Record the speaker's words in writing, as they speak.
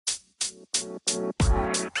Welcome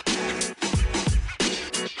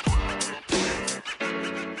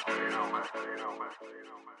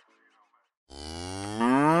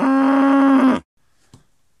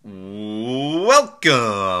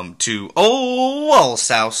to Ole Walls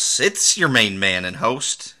House. It's your main man and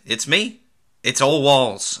host. It's me. It's Ole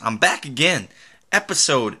Walls. I'm back again.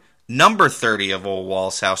 Episode number 30 of Ole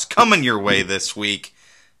Walls House coming your way this week.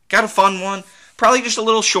 Got a fun one. Probably just a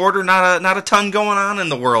little shorter. Not a ton going on in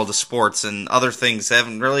the world of sports, and other things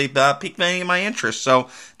haven't really piqued any of my interest. So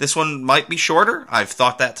this one might be shorter. I've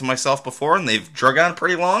thought that to myself before, and they've drug on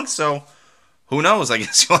pretty long. So who knows? I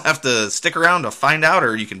guess you'll have to stick around to find out,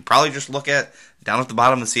 or you can probably just look down at the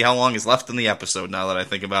bottom and see how long is left in the episode now that I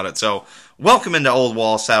think about it. So, welcome into Ole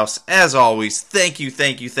Walls House. As always, thank you,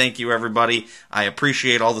 everybody. I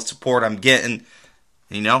appreciate all the support I'm getting.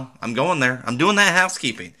 You know, I'm going there. I'm doing that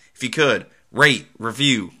housekeeping. If you could, rate,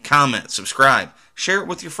 review, comment, subscribe. Share it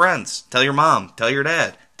with your friends. Tell your mom. Tell your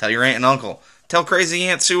dad. Tell your aunt and uncle. Tell crazy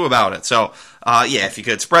Aunt Sue about it. So, yeah, if you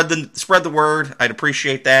could spread the word, I'd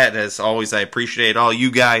appreciate that. As always, I appreciate all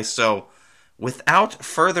you guys. So, without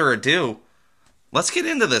further ado, let's get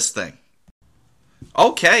into this thing.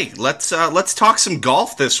 Okay, let's talk some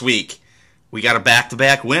golf this week. We got a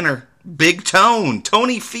back-to-back winner. Big Tone,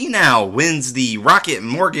 Tony Finau, wins the Rocket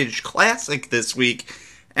Mortgage Classic this week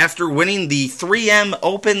after winning the 3M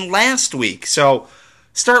Open last week. So,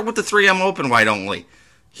 start with the 3M Open, why don't we?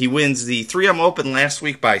 He wins the 3M Open last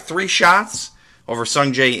week by 3 shots over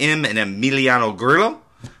Sungjae Im and Emiliano Grillo.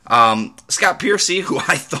 Scott Piercy, who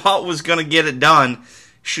I thought was going to get it done,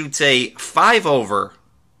 shoots a 5-over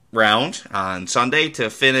round on Sunday to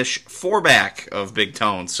finish 4 back of Big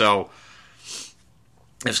Tone. So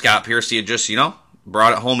if Scott Piercy had just,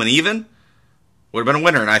 brought it home and even, would have been a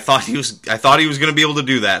winner. And I thought he was going to be able to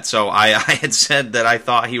do that. So I had said that I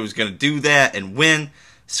thought he was going to do that and win.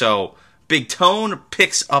 So Big Tone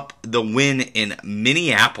picks up the win in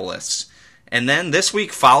Minneapolis. And then this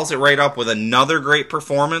week follows it right up with another great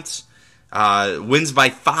performance. Wins by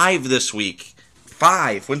 5 this week.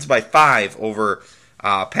 Wins by 5 over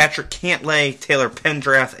Patrick Cantlay, Taylor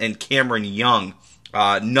Pendrath, and Cameron Young.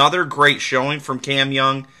 Another great showing from Cam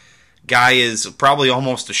Young. Guy is probably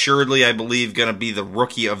almost assuredly, I believe, going to be the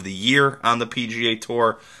Rookie of the Year on the PGA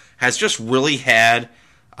Tour. Has just really had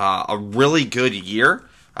a really good year.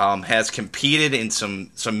 Has competed in some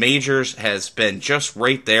majors. Has been just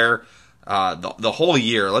right there the whole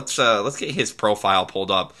year. Let's get his profile pulled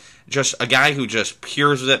up. Just a guy who just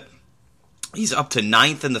pures it. He's up to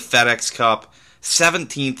 9th in the FedEx Cup,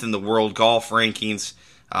 17th in the World Golf Rankings.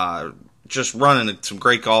 Just running some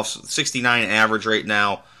great golf, 69 average right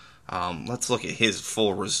now. Let's look at his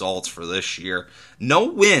full results for this year. No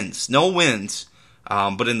wins.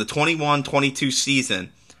 But in the 21-22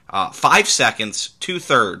 season, 5 seconds,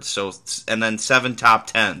 2/3, so, and then 7 top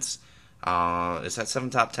 10s. Is that 7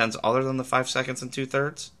 top 10s other than the 5 seconds and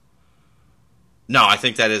 2/3? No, I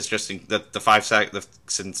think that is just the 5 seconds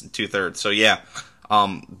and 2/3. So yeah,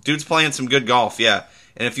 dude's playing some good golf. Yeah,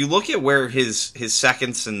 and if you look at where his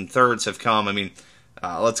seconds and thirds have come, I mean,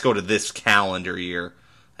 let's go to this calendar year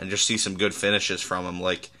and just see some good finishes from him.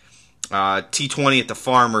 Like T20 at the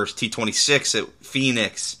Farmers, T26 at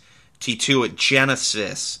Phoenix, T2 at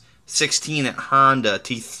Genesis, 16 at Honda,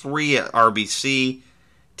 T3 at RBC,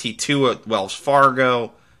 T2 at Wells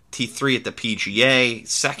Fargo, T3 at the PGA,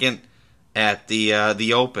 second at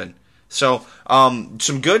the Open. So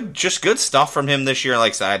some good stuff from him this year.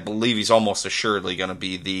 Like I said, I believe he's almost assuredly going to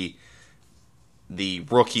be the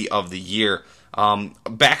Rookie of the Year.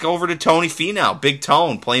 Back over to Tony Finau, Big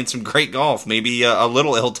Tone, playing some great golf. Maybe a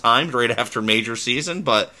little ill-timed right after major season,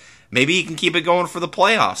 but maybe he can keep it going for the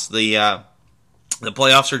playoffs. The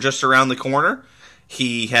playoffs are just around the corner.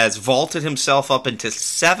 He has vaulted himself up into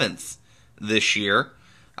 7th this year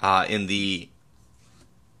in the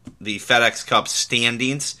FedEx Cup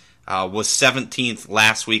standings. Was 17th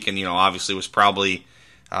last week, and obviously was probably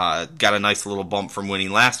got a nice little bump from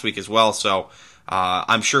winning last week as well. So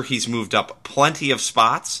I'm sure he's moved up plenty of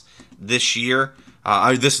spots this year,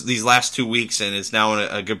 these last 2 weeks, and is now in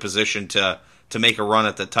a good position to make a run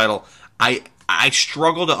at the title. I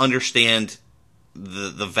struggle to understand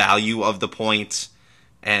the value of the points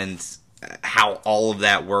and how all of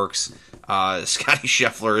that works. Scotty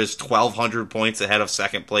Scheffler is 1,200 points ahead of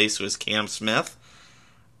second place, who is Cam Smith.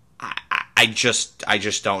 I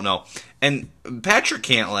just don't know. And Patrick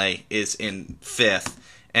Cantlay is in 5th.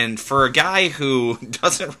 And for a guy who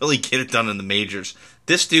doesn't really get it done in the majors,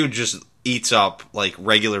 this dude just eats up like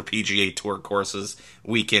regular PGA Tour courses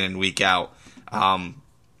week in and week out.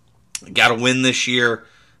 Got a win this year.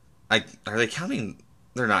 Are they counting?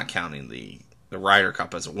 They're not counting the the Ryder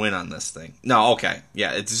Cup has a win on this thing. No, okay.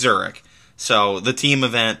 Yeah, it's Zurich. So the team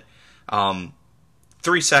event,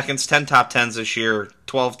 3 seconds, 10 top 10s this year,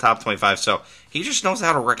 12 top 25. So he just knows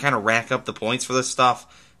how to kind of rack up the points for this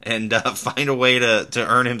stuff and find a way to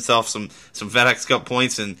earn himself some FedEx Cup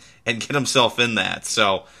points and get himself in that.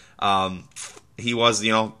 So he was,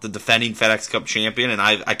 the defending FedEx Cup champion, and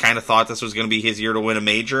I kind of thought this was going to be his year to win a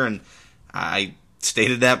major, and I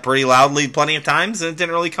stated that pretty loudly plenty of times, and it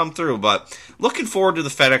didn't really come through. But looking forward to the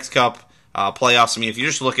FedEx Cup playoffs. I mean, if you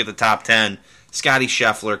just look at the top 10, Scotty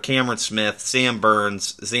Scheffler, Cameron Smith, Sam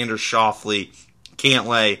Burns, Xander Schauffele,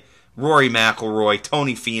 Cantlay, Rory McIlroy,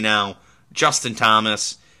 Tony Finau, Justin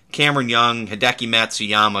Thomas, Cameron Young, Hideki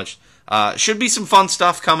Matsuyama. Should be some fun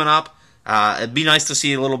stuff coming up. It'd be nice to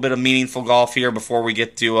see a little bit of meaningful golf here before we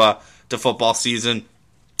get to football season.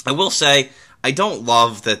 I will say, I don't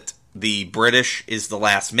love that the British is the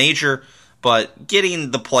last major, but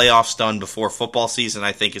getting the playoffs done before football season,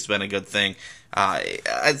 I think, has been a good thing.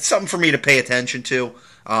 It's something for me to pay attention to.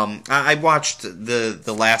 I watched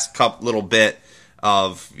the last little bit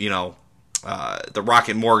of the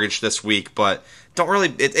Rocket Mortgage this week, but don't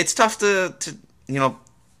really. It's tough to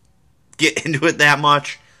get into it that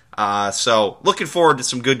much. So looking forward to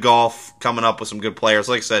some good golf coming up with some good players.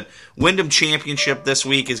 Like I said, Wyndham Championship this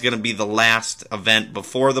week is going to be the last event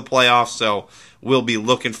before the playoffs, so we'll be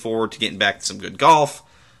looking forward to getting back to some good golf.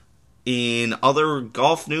 In other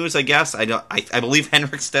golf news, I guess, I believe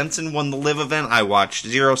Henrik Stenson won the LIV event. I watched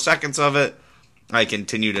 0 seconds of it. I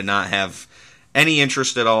continue to not have any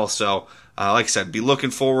interest at all. So, like I said, be looking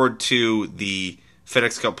forward to the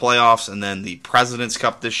FedEx Cup playoffs and then the President's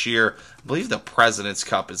Cup this year. I believe the President's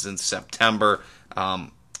Cup is in September.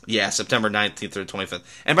 September 19th through 25th.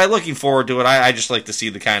 And by looking forward to it, I just like to see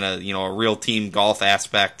the kind of, a real team golf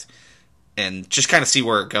aspect and just kind of see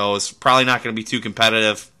where it goes. Probably not going to be too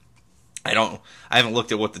competitive. I haven't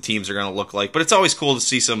looked at what the teams are going to look like, but it's always cool to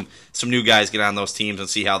see some new guys get on those teams and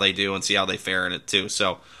see how they do and see how they fare in it too.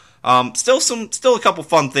 So, still a couple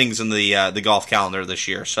fun things in the golf calendar this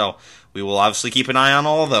year. So we will obviously keep an eye on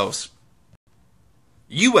all of those.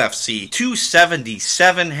 UFC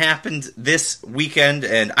 277 happened this weekend,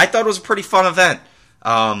 and I thought it was a pretty fun event.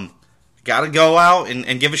 Got to go out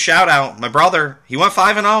and give a shout out. My brother, he went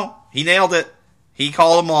 5-0. He nailed it. He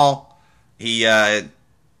called them all. The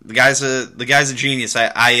guy's a genius.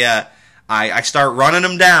 I start running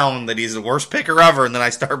him down that he's the worst picker ever, and then I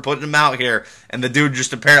start putting him out here, and the dude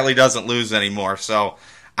just apparently doesn't lose anymore. So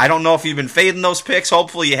I don't know if you've been fading those picks.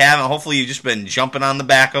 Hopefully you haven't. Hopefully you've just been jumping on the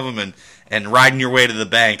back of them and riding your way to the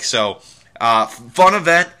bank. So fun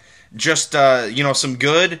event. Just some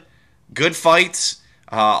good fights.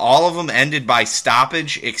 All of them ended by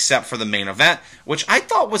stoppage except for the main event, which I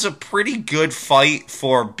thought was a pretty good fight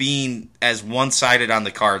for being as one-sided on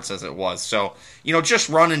the cards as it was. So, just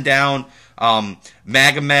running down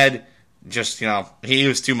Magomed, he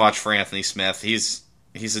was too much for Anthony Smith. He's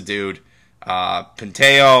a dude.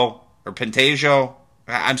 Pintajo,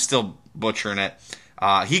 I'm still butchering it.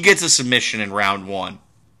 He gets a submission in round 1.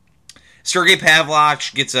 Sergey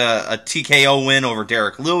Pavlovich gets a TKO win over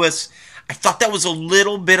Derek Lewis. I thought that was a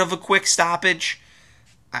little bit of a quick stoppage.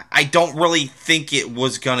 I don't really think it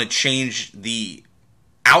was going to change the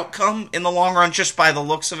outcome in the long run just by the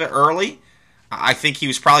looks of it early. I think he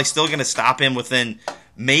was probably still going to stop him within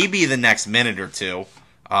maybe the next minute or two.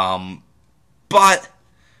 But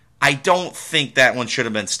I don't think that one should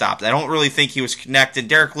have been stopped. I don't really think he was connected.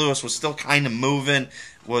 Derek Lewis was still kind of moving.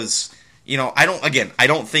 I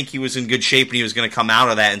don't think he was in good shape and he was going to come out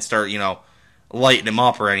of that and start, lighten him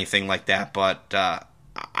up or anything like that, but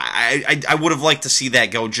I would have liked to see that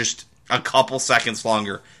go just a couple seconds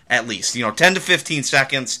longer, at least. 10 to 15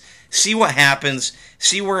 seconds, see what happens,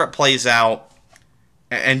 see where it plays out,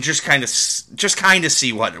 and just kind of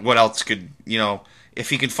see what else could, if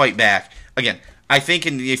he can fight back. Again, I think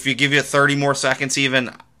if you give it 30 more seconds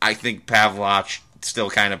even, I think Pavlovich still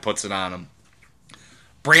kind of puts it on him.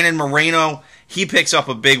 Brandon Moreno, he picks up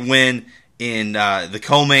a big win in the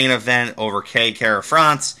co-main event over Kay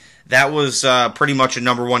Kara-France. That was pretty much a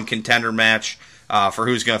number 1 contender match for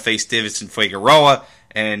who's going to face Deiveson Figueroa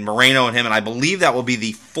and Moreno and him. And I believe that will be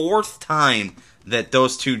the 4th time that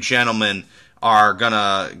those two gentlemen are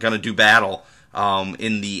gonna do battle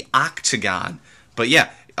in the octagon. But yeah,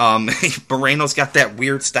 Moreno's got that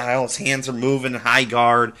weird style. His hands are moving, high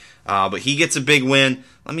guard. But he gets a big win.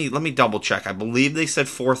 Let me double check. I believe they said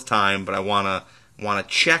 4th time, but I wanna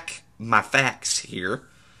check my facts here.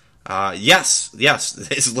 Yes.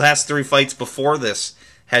 His last 3 fights before this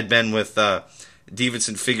had been with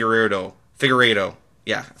Deiveson Figueiredo.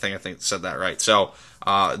 Yeah, I think I said that right. So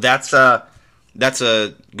that's that's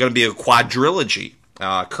going to be a quadrilogy.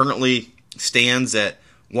 Currently stands at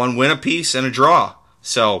 1 win apiece and a draw.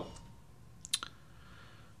 So,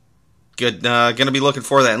 good. Going to be looking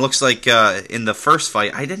for that. It looks like in the first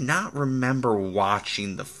fight, I did not remember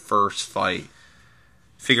watching the first fight.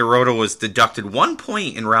 Figueroa was deducted 1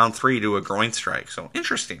 point in round 3 to a groin strike. So,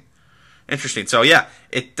 interesting. So, yeah,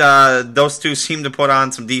 those two seem to put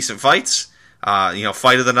on some decent fights.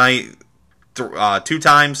 Fight of the night 2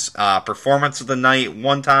 times. Performance of the night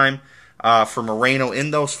 1 time for Moreno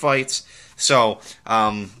in those fights. So,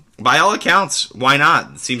 by all accounts, why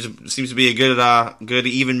not? It seems to be a good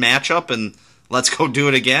even matchup, and let's go do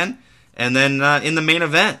it again. And then in the main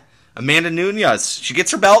event, Amanda Nunes, she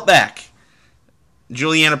gets her belt back.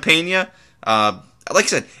 Juliana Pena, like I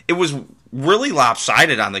said, it was really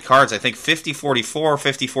lopsided on the cards. I think 50-44,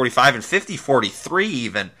 50-45, and 50-43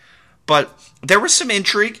 even. But there was some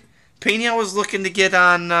intrigue. Pena was looking to get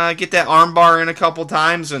that armbar in a couple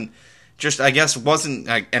times, and just, I guess, wasn't,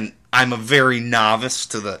 and I'm a very novice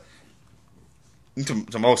to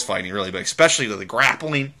most fighting, really, but especially to the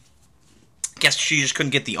grappling. I guess she just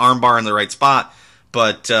couldn't get the armbar in the right spot.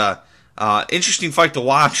 But interesting fight to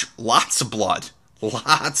watch. Lots of blood.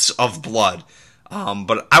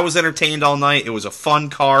 But I was entertained all night. It was a fun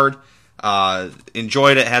card.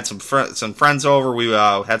 Enjoyed it. Had some friends over. We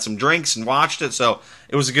had some drinks and watched it. So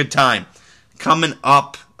it was a good time. Coming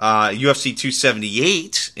up, UFC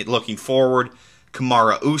 278. Looking forward,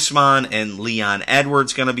 Kamaru Usman and Leon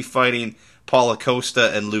Edwards going to be fighting. Paulo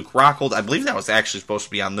Costa and Luke Rockhold. I believe that was actually supposed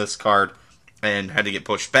to be on this card and had to get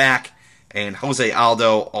pushed back. And Jose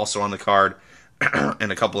Aldo also on the card.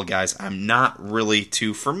 And a couple of guys I'm not really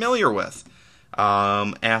too familiar with.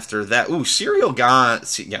 After that, Cyril gone.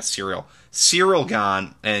 Cyril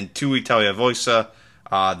gone and Tui Tagliavosa.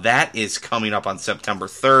 That is coming up on September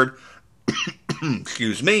 3rd.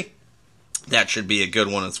 Excuse me. That should be a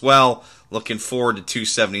good one as well. Looking forward to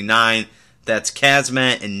 279. That's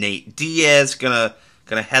Kazmat and Nate Diaz gonna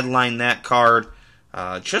headline that card.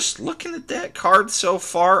 Just looking at that card so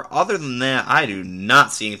far, other than that, I do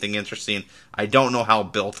not see anything interesting. I don't know how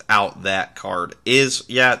built out that card is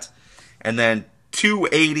yet. And then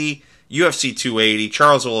 280, UFC 280,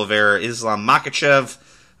 Charles Oliveira, Islam Makhachev.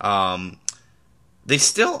 I'm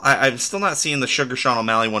still not seeing the Sugar Sean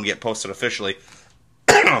O'Malley one get posted officially.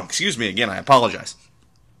 Excuse me again, I apologize.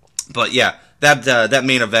 But yeah, that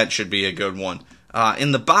main event should be a good one.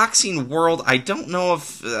 In the boxing world, I don't know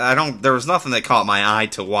if there was nothing that caught my eye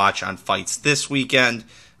to watch on fights this weekend.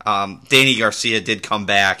 Danny Garcia did come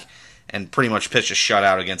back and pretty much pitch a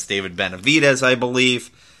shutout against David Benavidez, I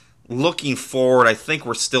believe. Looking forward, I think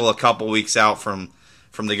we're still a couple weeks out from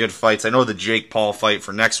the good fights. I know the Jake Paul fight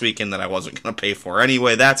for next weekend that I wasn't going to pay for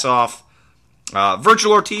anyway. That's off.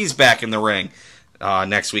 Virgil Ortiz back in the ring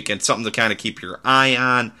next weekend. Something to kind of keep your eye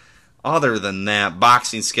on. Other than that,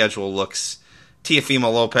 boxing schedule looks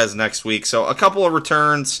Teofimo Lopez next week. So a couple of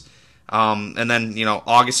returns. And then,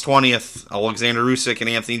 August 20th, Alexander Usyk and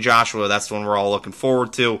Anthony Joshua. That's the one we're all looking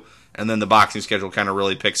forward to. And then the boxing schedule kind of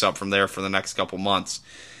really picks up from there for the next couple months.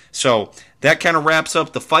 So that kind of wraps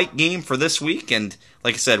up the fight game for this week. And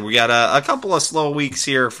like I said, we got a couple of slow weeks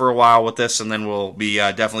here for a while with this, and then we'll be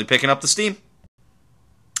definitely picking up the steam.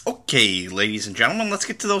 Okay, ladies and gentlemen, let's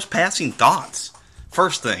get to those passing thoughts.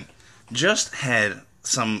 First thing, just had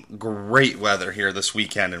some great weather here this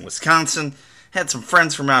weekend in Wisconsin. Had some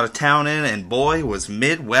friends from out of town in, and boy, was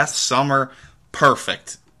Midwest summer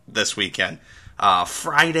perfect this weekend.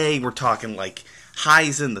 Friday, we're talking like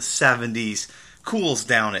highs in the 70s, cools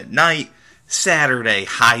down at night. Saturday,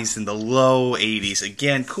 highs in the low 80s.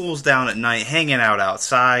 Again, cools down at night, hanging out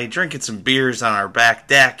outside, drinking some beers on our back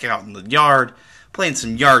deck out in the yard, playing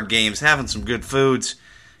some yard games, having some good foods.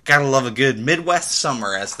 Gotta love a good Midwest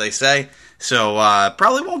summer, as they say. So,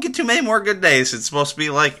 probably won't get too many more good days. It's supposed to be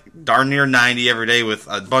like darn near 90 every day with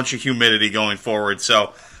a bunch of humidity going forward.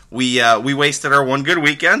 So, we wasted our one good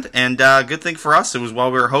weekend, and good thing for us, it was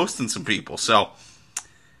while we were hosting some people. So,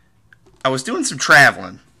 I was doing some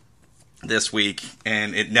traveling this week,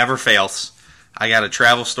 and it never fails. I got a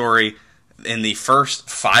travel story in the first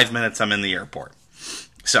 5 minutes I'm in the airport.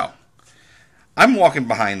 So, I'm walking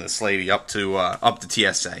behind this lady up to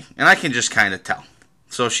TSA, and I can just kind of tell.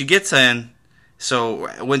 So she gets in. So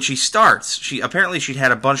when she starts, she'd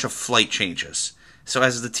had a bunch of flight changes. So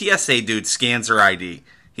as the TSA dude scans her ID,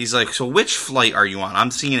 he's like, "So which flight are you on?"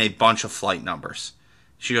 I'm seeing a bunch of flight numbers.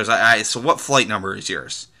 She goes, "So what flight number is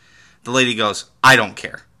yours?" The lady goes, "I don't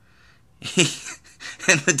care."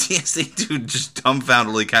 And the TSA dude just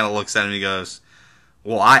dumbfoundedly kind of looks at him and he goes,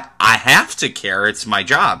 "Well, I have to care. It's my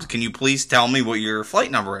job. Can you please tell me what your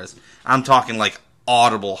flight number is?" I'm talking like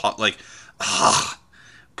audible, like,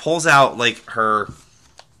 pulls out like her,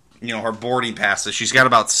 her boarding passes. She's got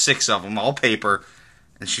about 6 of them, all paper,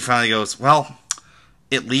 and she finally goes, "Well,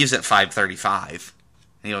 it leaves at 5:35."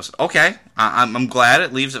 And he goes, "Okay, I'm glad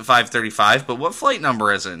it leaves at 5:35, but what flight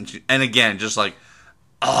number is it?" And again, just like,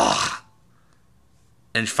 ugh.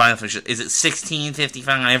 And finally finishes, is it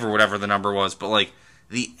 16:55 or whatever the number was? But like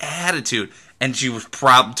the attitude, and she was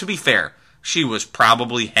to be fair, she was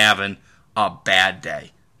probably having a bad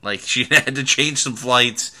day. Like she had to change some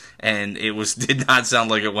flights, and did not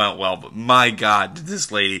sound like it went well. But my God, did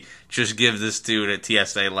this lady just give this dude at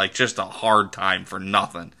TSA like just a hard time for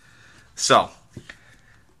nothing? So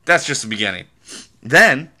that's just the beginning.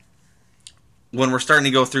 Then when we're starting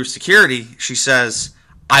to go through security, she says,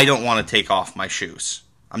 "I don't want to take off my shoes.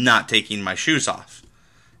 I'm not taking my shoes off."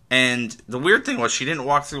 And the weird thing was she didn't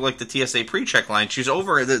walk through like the TSA pre-check line. She was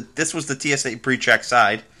over, this was the TSA pre-check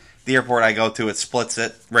side. The airport I go to, it splits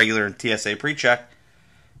it, regular and TSA pre-check.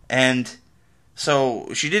 And so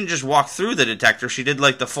she didn't just walk through the detector, she did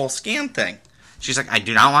like the full scan thing. She's like, "I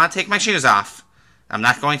do not want to take my shoes off. I'm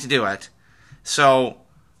not going to do it." So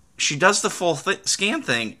she does the full scan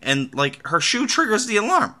thing, and like her shoe triggers the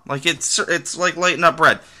alarm. Like it's like lighting up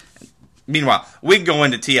red. Meanwhile, we can go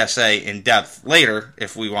into TSA in depth later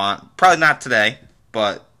if we want. Probably not today,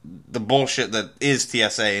 but the bullshit that is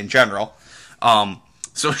TSA in general.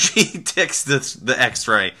 So she ticks the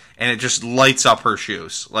X-ray, and it just lights up her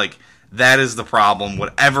shoes. Like, that is the problem.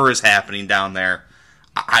 Whatever is happening down there,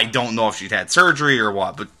 I don't know if she'd had surgery or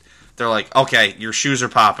what, but they're like, "Okay, your shoes are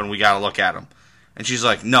popping. We got to look at them." And she's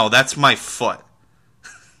like, "No, that's my foot."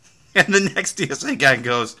 And the next TSA guy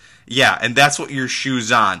goes, "Yeah, and that's what your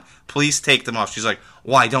shoe's on. Please take them off." She's like,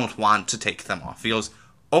 "Well, I don't want to take them off." He goes,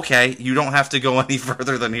 "Okay, you don't have to go any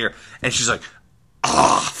further than here." And she's like,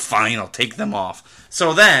 "Fine, I'll take them off."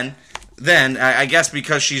 So then I guess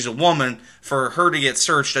because she's a woman, for her to get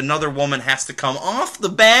searched, another woman has to come off the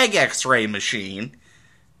bag X-ray machine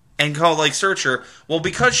and go like search her. Well,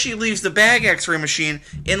 because she leaves the bag X-ray machine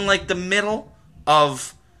in like the middle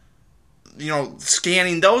of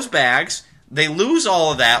scanning those bags, they lose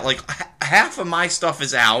all of that. Like half of my stuff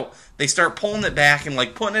is out. They start pulling it back and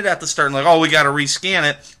like putting it at the start and like, "Oh, we got to rescan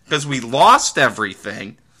it because we lost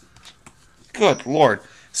everything." Good Lord.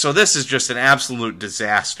 So this is just an absolute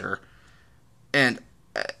disaster. And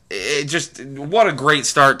what a great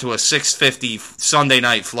start to a 6:50 Sunday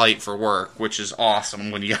night flight for work, which is awesome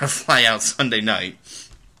when you got to fly out Sunday night.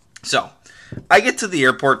 So I get to the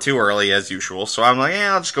airport too early as usual, so I'm like,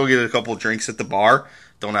 I'll just go get a couple of drinks at the bar.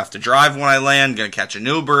 Don't have to drive when I land. Gonna catch an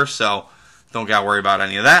Uber, so don't gotta worry about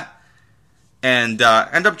any of that. And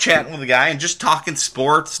end up chatting with a guy and just talking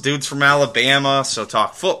sports. Dude's from Alabama, so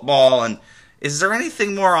talk football. And is there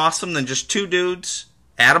anything more awesome than just two dudes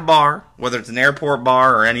at a bar, whether it's an airport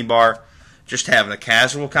bar or any bar, just having a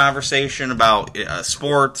casual conversation about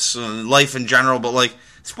sports, life in general, but like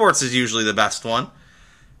sports is usually the best one.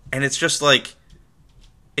 And it's just like,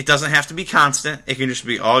 it doesn't have to be constant. It can just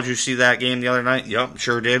be, "Oh, did you see that game the other night?" "Yep,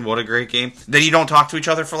 sure did. What a great game." Then you don't talk to each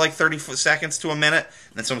other for like 30 seconds to a minute.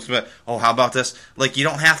 And then someone's going to be, "Oh, how about this?" Like, you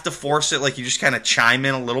don't have to force it. Like, you just kind of chime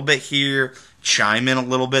in a little bit here, chime in a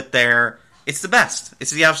little bit there. It's the best.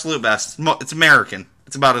 It's the absolute best. It's American.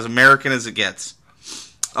 It's about as American as it gets.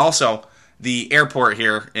 Also, the airport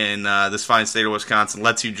here in this fine state of Wisconsin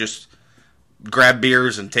lets you just grab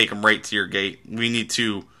beers and take them right to your gate. We need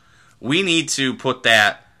to put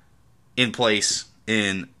that in place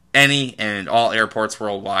in any and all airports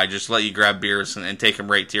worldwide. Just let you grab beers and take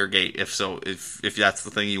them right to your gate if that's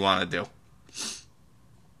the thing you want to do.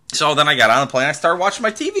 So then I got on the plane. I started watching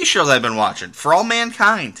my TV show that I've been watching, For All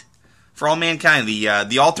Mankind. For All Mankind,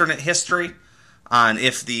 the alternate history on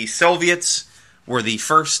if the Soviets were the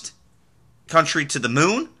first country to the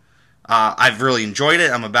moon. I've really enjoyed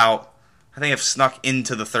it. I think I've snuck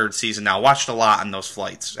into the 3rd season now. Watched a lot on those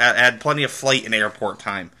flights. I had plenty of flight and airport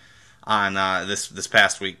time on this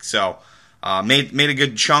past week. So made a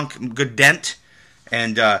good chunk, good dent,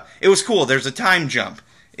 and it was cool. There's a time jump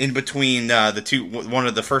in between the two, one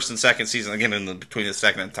of the first and second season. Again, between the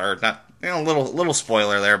second and third. Not a little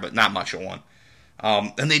spoiler there, but not much of one.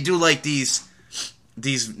 And they do like these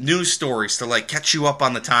news stories to like catch you up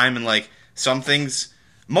on the time, and like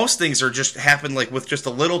most things are just happen like with just a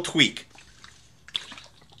little tweak.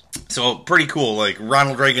 So pretty cool. Like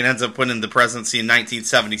Ronald Reagan ends up winning the presidency in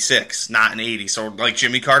 1976, not in 80. So like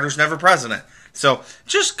Jimmy Carter's never president. So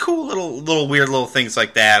just cool little weird little things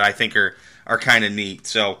like that I think are kind of neat.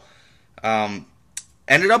 So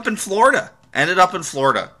ended up in Florida.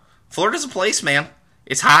 Florida's a place, man.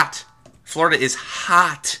 It's hot. Florida is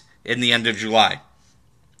hot in the end of July.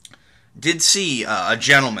 Did see a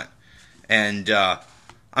gentleman, And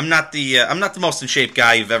I'm not the most in shape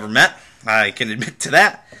guy you've ever met. I can admit to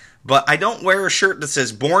that. But I don't wear a shirt that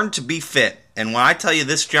says "Born to be Fit." And when I tell you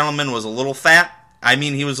this gentleman was a little fat, I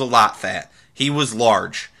mean he was a lot fat. He was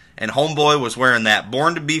large. And homeboy was wearing that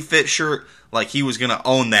 "Born to be Fit" shirt like he was going to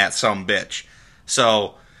own that sumbitch.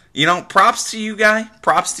 So, props to you, guy.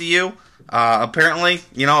 Props to you. Apparently,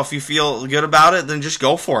 if you feel good about it, then just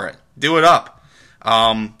go for it. Do it up.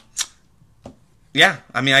 Yeah,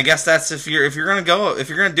 I mean, I guess that's if you're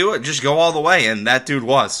gonna do it, just go all the way, and that dude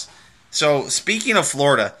was. So, speaking of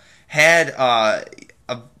Florida, had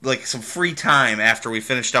some free time after we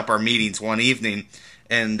finished up our meetings one evening,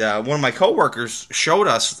 and one of my coworkers showed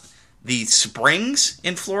us the springs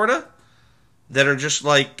in Florida that are just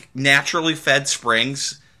like naturally fed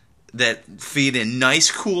springs that feed in nice,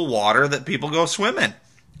 cool water that people go swim in.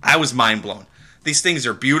 I was mind blown. These things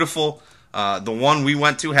are beautiful. The one we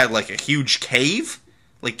went to had like a huge cave.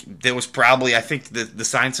 Like, there was probably, I think the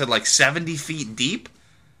sign said like 70 feet deep.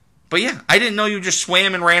 But yeah, I didn't know you just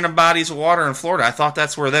swam in random bodies of water in Florida. I thought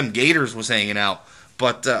that's where them gators was hanging out.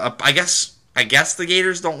 But I guess the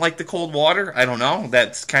gators don't like the cold water. I don't know.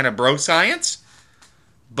 That's kind of bro science.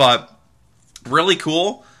 But really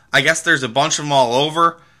cool. I guess there's a bunch of them all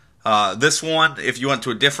over. This one, if you went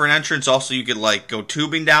to a different entrance, also you could like go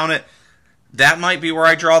tubing down it. That might be where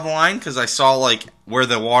I draw the line, because I saw like where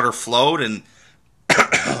the water flowed, and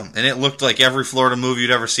and it looked like every Florida movie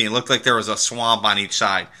you'd ever seen. It looked like there was a swamp on each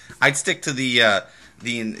side. I'd stick to the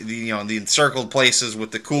encircled places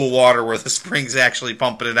with the cool water where the spring's actually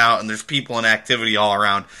pumping it out, and there's people and activity all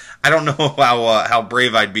around. I don't know how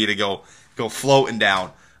brave I'd be to go floating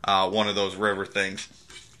down one of those river things.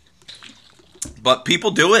 But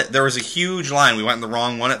people do it. There was a huge line. We went in the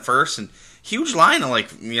wrong one at first, and huge line at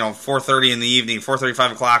 4:30 in the evening, 4:30,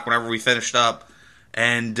 5 o'clock, whenever we finished up.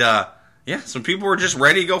 And some people were just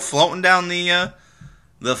ready to go floating down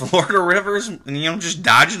the Florida rivers and just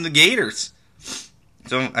dodging the gators.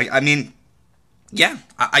 So I mean, yeah,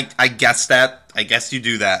 I guess you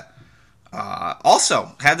do that.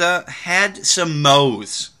 Also had some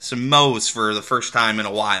mows for the first time in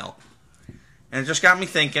a while, and it just got me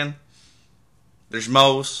thinking. There's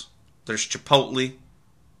Moe's, there's Chipotle,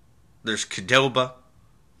 there's Qdoba,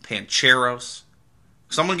 Pancheros.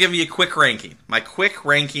 So I'm going to give you a quick ranking. My quick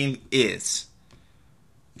ranking is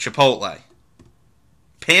Chipotle,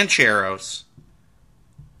 Pancheros,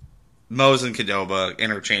 Moe's and Qdoba,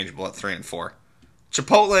 interchangeable at 3 and 4.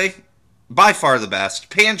 Chipotle, by far the best.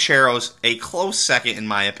 Pancheros, a close second in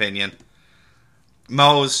my opinion.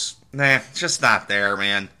 Moe's, just not there,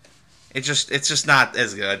 man. It's just not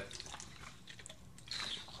as good.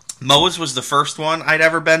 Moe's was the first one I'd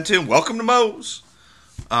ever been to. Welcome to Moe's.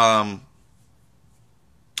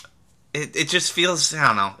 It just feels, I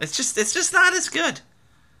don't know. It's just not as good.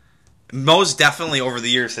 Moe's definitely over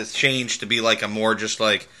the years has changed to be like a more just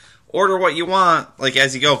like order what you want like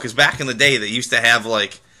as you go. Because back in the day they used to have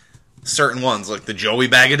like certain ones like the Joey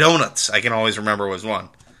Bag of Donuts. I can always remember was one.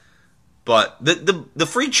 But the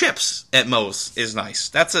free chips at Moe's is nice.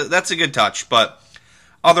 That's a good touch. But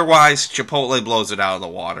otherwise, Chipotle blows it out of the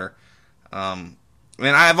water.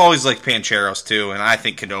 I've always liked Pancheros too, and I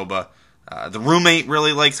think Qdoba. The roommate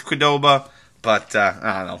really likes Qdoba, but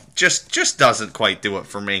I don't know, just doesn't quite do it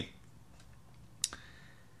for me.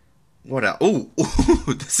 What else? Ooh,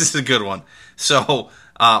 this is a good one. So,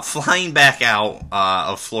 flying back out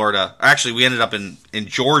of Florida, actually, we ended up in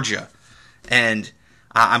Georgia, and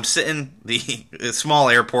I'm sitting the small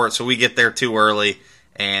airport, so we get there too early,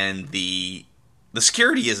 and the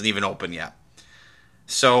security isn't even open yet.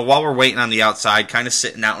 So while we're waiting on the outside, kind of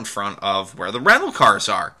sitting out in front of where the rental cars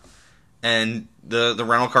are, and the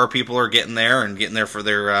rental car people are getting there for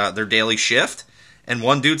their daily shift. And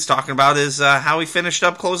one dude's talking about how he finished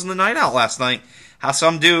up closing the night out last night. How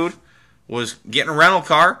some dude was getting a rental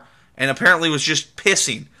car and apparently was just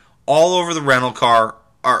pissing all over the rental car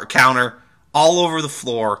counter, all over the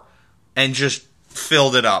floor, and just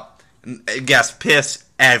filled it up. And guess piss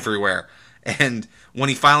everywhere. And when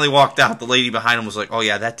he finally walked out, the lady behind him was like, "Oh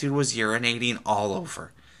yeah, that dude was urinating all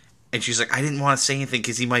over." And she's like, "I didn't want to say anything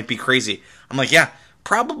because he might be crazy." I'm like, "Yeah,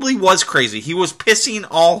 probably was crazy. He was pissing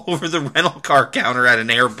all over the rental car counter at an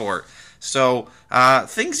airport." So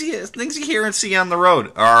things you hear and see on the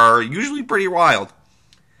road are usually pretty wild.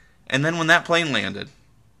 And then when that plane landed,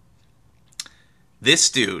 this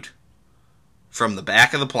dude from the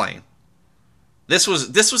back of the plane, this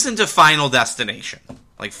was into Final Destination.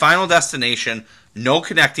 Like Final Destination, no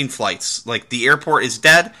connecting flights. Like the airport is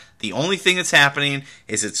dead. The only thing that's happening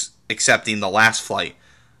is it's accepting the last flight.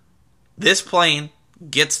 This plane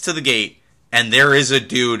gets to the gate, and there is a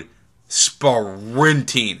dude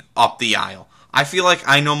sprinting up the aisle. I feel like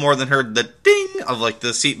I no more than heard the ding of like the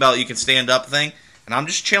seatbelt you can stand up thing. And I'm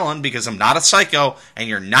just chilling because I'm not a psycho and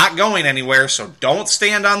you're not going anywhere, so don't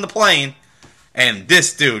stand on the plane. And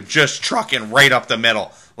this dude just trucking right up the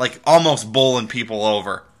middle, like almost bowling people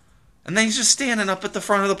over. And then he's just standing up at the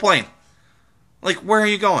front of the plane. Like, where are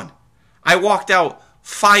you going? I walked out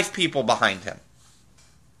 5 people behind him.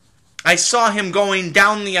 I saw him going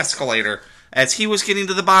down the escalator. As he was getting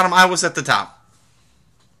to the bottom, I was at the top.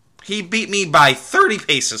 He beat me by 30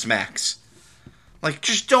 paces max. Like,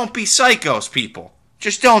 just don't be psychos, people.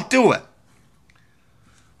 Just don't do it.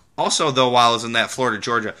 Also, though, while I was in that Florida,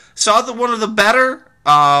 Georgia, saw one of the better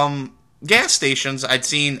gas stations I'd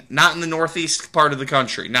seen, not in the northeast part of the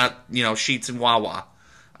country, not, Sheetz and Wawa,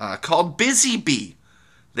 called Busy Bee.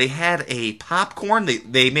 They had a popcorn.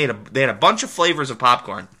 They had a bunch of flavors of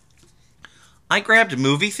popcorn. I grabbed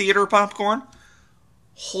movie theater popcorn.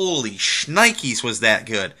 Holy shnikes, was that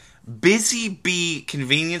good. Busy Bee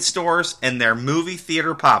convenience stores and their movie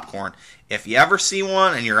theater popcorn. If you ever see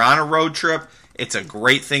one and you're on a road trip, it's a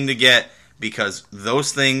great thing to get because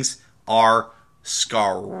those things are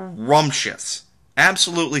scrumptious.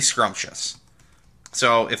 Absolutely scrumptious.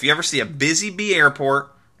 So if you ever see a Busy Bee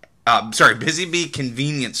Busy Bee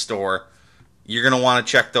convenience store, you're going to want to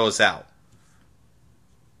check those out.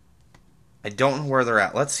 I don't know where they're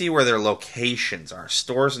at. Let's see where their locations are.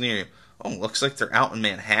 Stores near you. Oh, looks like they're out in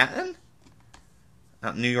Manhattan?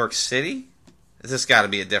 Out in New York City? This got to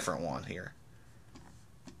be a different one here.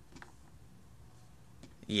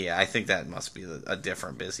 Yeah, I think that must be a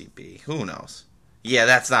different Busy Bee. Who knows? Yeah,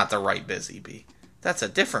 that's not the right Busy Bee. That's a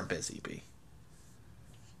different Busy Bee.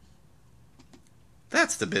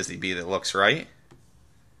 That's the Busy Bee that looks right.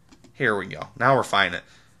 Here we go. Now we're finding it.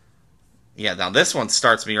 Yeah, now this one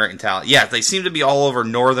starts me right in Tallahassee. Yeah, they seem to be all over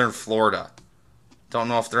northern Florida. Don't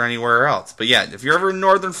know if they're anywhere else. But yeah, if you're ever in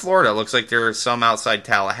northern Florida, it looks like there are some outside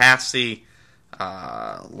Tallahassee,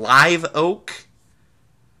 Live Oak,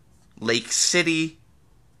 Lake City,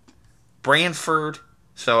 Branford.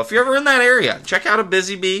 So if you're ever in that area, check out a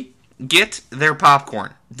Busy Bee. Get their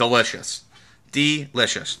popcorn. Delicious.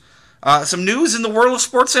 Delicious. Some news in the world of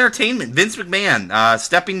sports entertainment. Vince McMahon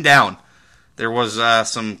stepping down. There was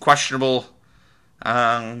some questionable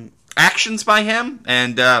actions by him,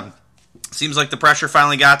 and seems like the pressure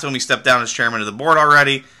finally got to him. He stepped down as chairman of the board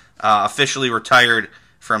already, officially retired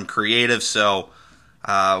from creative. So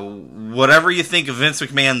whatever you think of Vince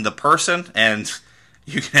McMahon, the person, and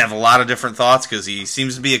you can have a lot of different thoughts because he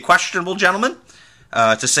seems to be a questionable gentleman,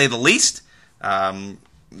 to say the least.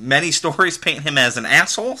 Many stories paint him as an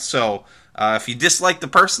asshole, so if you dislike the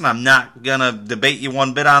person, I'm not going to debate you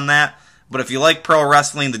one bit on that. But if you like pro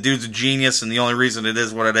wrestling, the dude's a genius, and the only reason it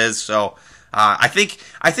is what it is. So I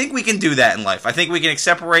think we can do that in life. I think we can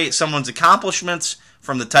separate someone's accomplishments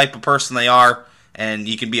from the type of person they are, and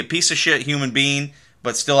you can be a piece of shit human being,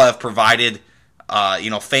 but still have provided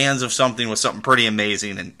fans of something with something pretty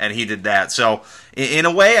amazing, and he did that. So in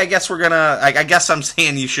a way, I guess I'm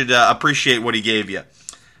saying you should appreciate what he gave you.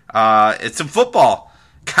 It's some football.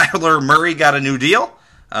 Kyler Murray got a new deal.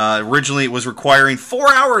 Originally, it was requiring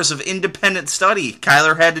 4 hours of independent study.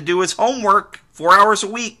 Kyler had to do his homework 4 hours a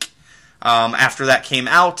week. After that came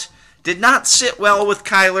out, did not sit well with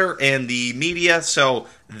Kyler and the media, so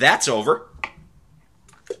that's over.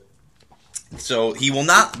 So he will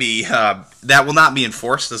not be. That will not be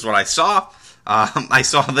enforced, is what I saw. I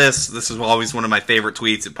saw this. This is always one of my favorite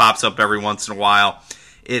tweets. It pops up every once in a while.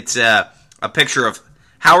 It's a picture of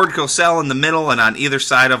Howard Cosell in the middle, and on either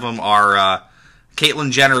side of him are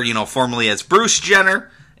Caitlyn Jenner, formerly as Bruce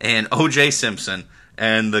Jenner, and O.J. Simpson.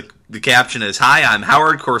 And the caption is, "Hi, I'm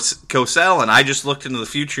Howard Cosell, and I just looked into the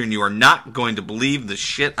future, and you are not going to believe the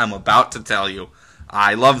shit I'm about to tell you."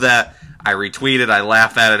 I love that. I retweet it. I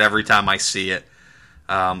laugh at it every time I see it.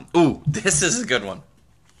 This is a good one.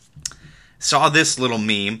 Saw this little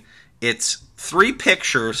meme. It's 3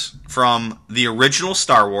 pictures from the original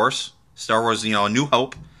Star Wars, A New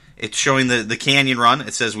Hope. It's showing the canyon run.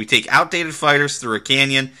 It says, "We take outdated fighters through a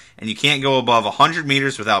canyon, and you can't go above 100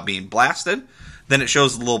 meters without being blasted." Then it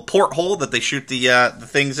shows the little porthole that they shoot the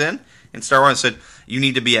things in Star Wars. It said, "You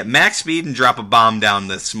need to be at max speed and drop a bomb down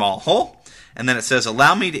this small hole." And then it says,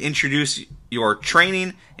 "Allow me to introduce your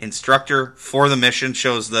training instructor for the mission."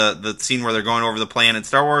 Shows the scene where they're going over the plan in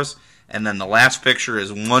Star Wars. And then the last picture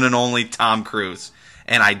is one and only Tom Cruise.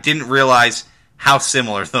 And I didn't realize how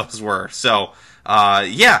similar those were. So,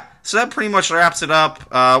 yeah. So that pretty much wraps it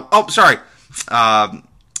up.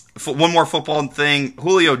 One more football thing.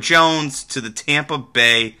 Julio Jones to the Tampa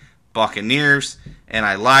Bay Buccaneers. And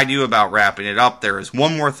I lied to you about wrapping it up. There is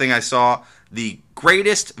one more thing I saw. the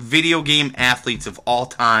greatest video game athletes of all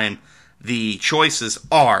time. The choices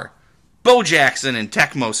are Bo Jackson in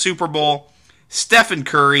Tecmo Super Bowl, Stephen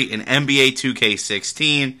Curry in NBA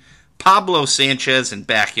 2K16, Pablo Sanchez in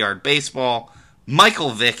Backyard Baseball, Michael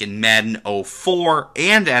Vick in Madden 04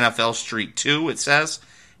 and NFL Street 2, it says,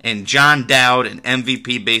 and John Dowd in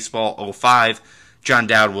MVP Baseball 05. John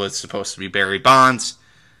Dowd was supposed to be Barry Bonds.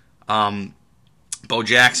 Bo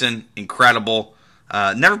Jackson, incredible.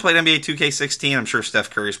 Never played NBA 2K16. I'm sure Steph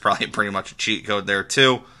Curry's probably pretty much a cheat code there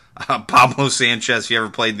too. Pablo Sanchez, if you ever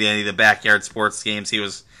played any of the backyard sports games, he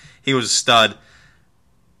was a stud.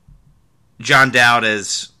 John Dowd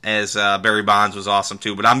as Barry Bonds was awesome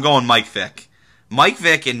too. But I'm going Mike Vick. Mike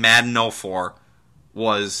Vick in Madden 04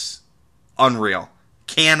 was unreal.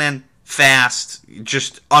 Cannon, fast,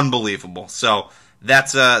 just unbelievable. So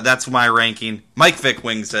that's my ranking. Mike Vick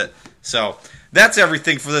wings it. So that's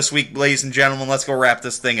everything for this week, ladies and gentlemen. Let's go wrap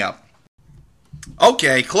this thing up.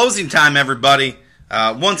 Okay, closing time, everybody.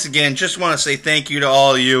 Once again, just want to say thank you to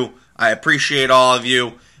all of you. I appreciate all of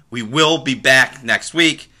you. We will be back next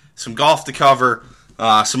week. Some golf to cover,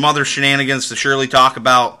 some other shenanigans to surely talk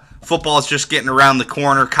about. Football is just getting around the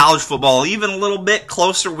corner. College football even a little bit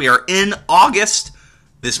closer. We are in August.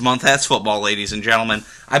 This month has football, ladies and gentlemen.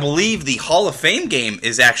 I believe the Hall of Fame game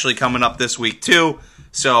is actually coming up this week too.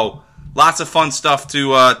 So lots of fun stuff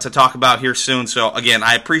to talk about here soon. So again,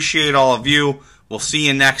 I appreciate all of you. We'll see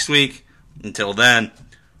you next week. Until then,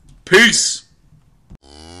 peace.